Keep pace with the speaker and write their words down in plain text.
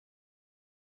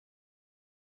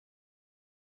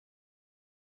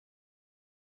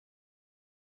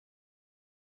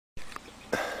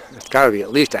It's got to be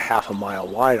at least a half a mile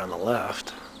wide on the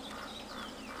left.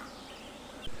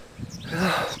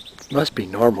 Must be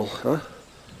normal, huh?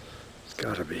 It's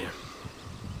got to be.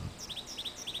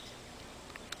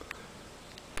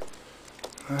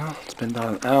 Well, it's been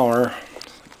about an hour.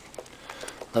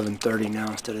 11:30 now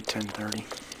instead of 10:30.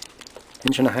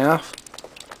 Inch and a half.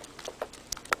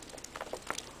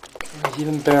 He's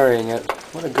even burying it.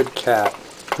 What a good cat.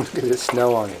 Look at the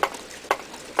snow on him.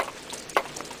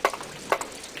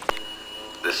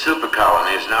 The super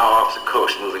colony is now off the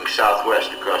coast, moving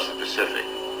southwest across the Pacific.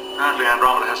 Apparently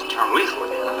Andromeda hasn't turned lethal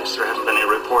again, at least there haven't been any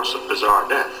reports of bizarre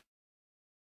death.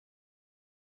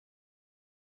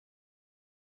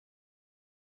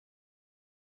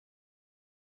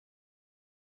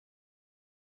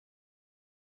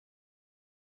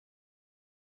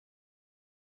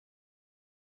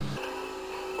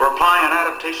 We're applying an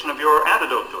adaptation of your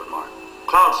antidote to it, Mark.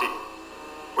 Cloud seeding.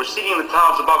 We're seeding the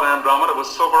clouds above Andromeda with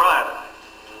silver iodide.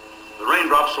 The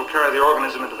raindrops will carry the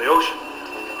organism into the ocean,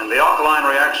 and the alkaline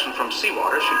reaction from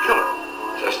seawater should kill it.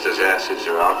 Just as acids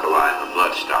are alkaline, the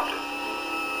blood stopped it.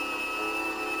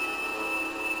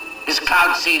 This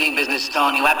cloud seeding business,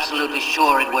 Stone, you absolutely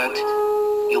sure it worked?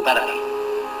 You better be.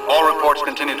 All reports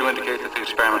continue to indicate that the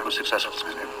experiment was successful.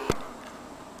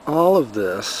 All of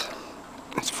this,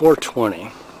 it's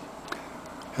 420,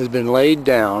 has been laid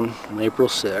down on April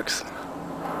 6th.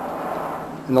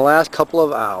 In the last couple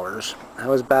of hours, I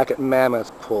was back at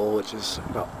Mammoth Pool, which is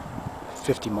about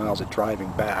 50 miles of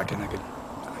driving back, and I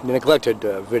neglected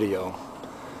video.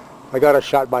 I got a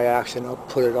shot by accident. I'll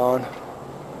put it on.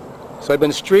 So I've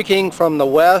been streaking from the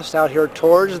west out here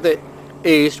towards the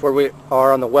east, where we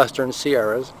are on the western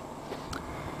Sierras,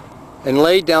 and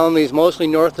laid down these mostly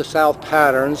north to south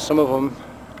patterns. Some of them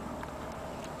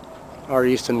are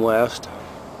east and west.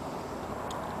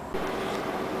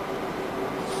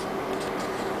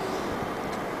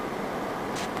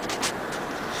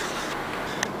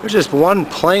 There's just one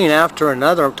plane after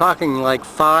another. I'm talking like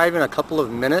 5 in a couple of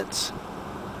minutes.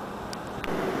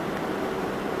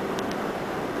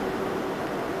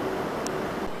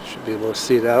 Should be able to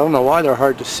see that. I don't know why they're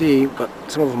hard to see, but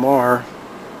some of them are.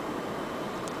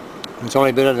 It's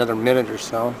only been another minute or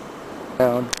so.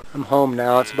 I'm home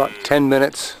now. It's about 10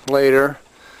 minutes later.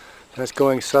 That's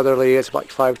going southerly. It's about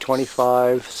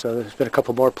 5:25, so there's been a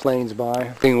couple more planes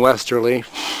by. Being westerly.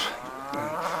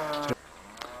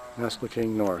 That's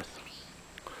looking north.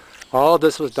 All of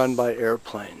this was done by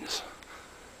airplanes.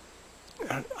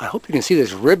 And I hope you can see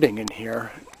this ribbing in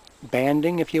here.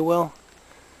 Banding, if you will.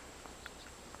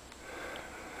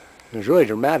 It was really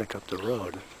dramatic up the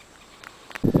road.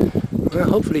 Well,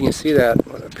 hopefully you can see that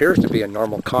what appears to be a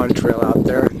normal contrail out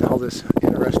there, and all this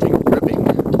interesting ribbing.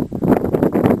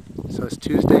 So it's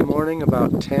Tuesday morning,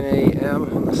 about 10 a.m.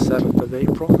 on the 7th of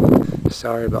April.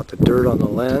 Sorry about the dirt on the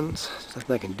lens. There's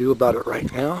nothing I can do about it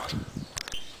right now.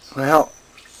 Well,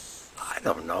 I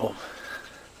don't know.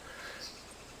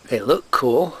 They look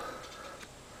cool.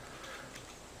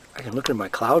 I can look at my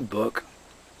cloud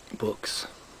books.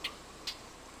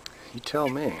 You tell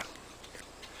me.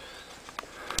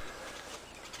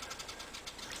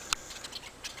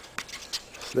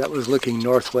 So that was looking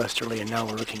northwesterly, and now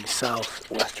we're looking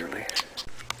southwesterly.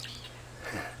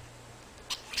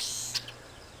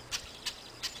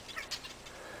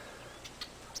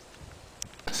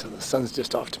 So the sun's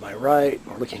just off to my right.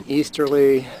 We're looking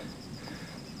easterly.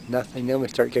 Nothing. Then we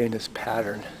start getting this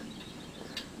pattern.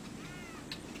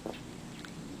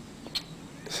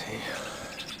 Let's see.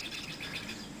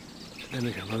 Then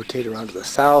we can rotate around to the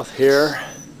south here.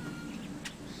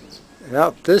 And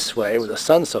out this way, where the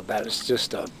sun's so bad, it's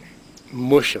just a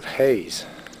mush of haze.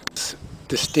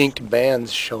 Distinct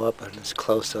bands show up on this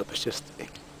close-up. It's just,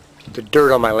 the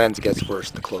dirt on my lens gets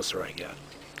worse the closer I get.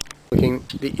 Looking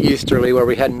the easterly, where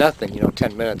we had nothing,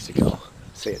 10 minutes ago.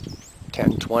 See, at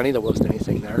 10:20, there wasn't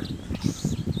anything there.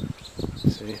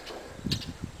 See?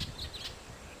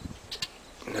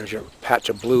 And there's your patch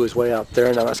of blue is way out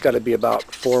there. Now that's got to be about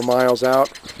 4 miles out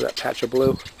for that patch of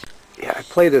blue. Yeah, I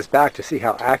play this back to see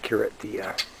how accurate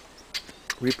the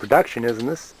reproduction is, and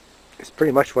this is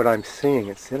pretty much what I'm seeing.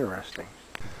 It's interesting.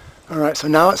 Alright, so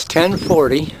now it's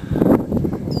 10:40.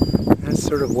 That's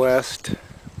sort of west.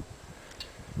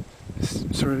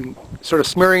 Sort of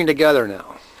smearing together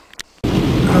now.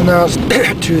 Well, now it's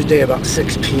Tuesday about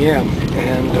 6 p.m.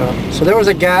 and so there was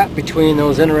a gap between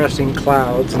those interesting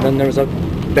clouds, and then there was a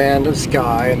band of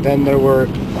sky, and then there were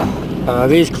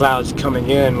these clouds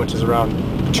coming in, which is around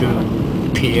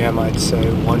 2 p.m. I'd say.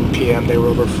 1 p.m. they were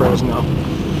over Fresno.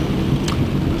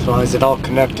 So is it all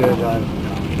connected? I don't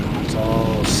know. It's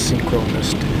all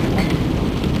synchronistic.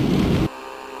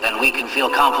 Then we can feel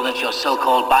confident your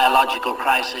so-called biological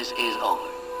crisis is over.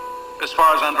 As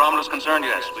far as Andromeda is concerned,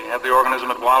 yes. We have the organism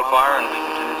at Wildfire, and we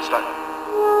continue to study it.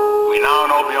 We now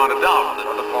know beyond a doubt that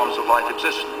other forms of life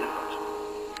exist in the universe.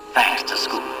 Thanks to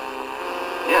school.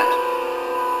 Yes.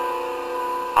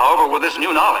 However, with this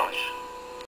new knowledge,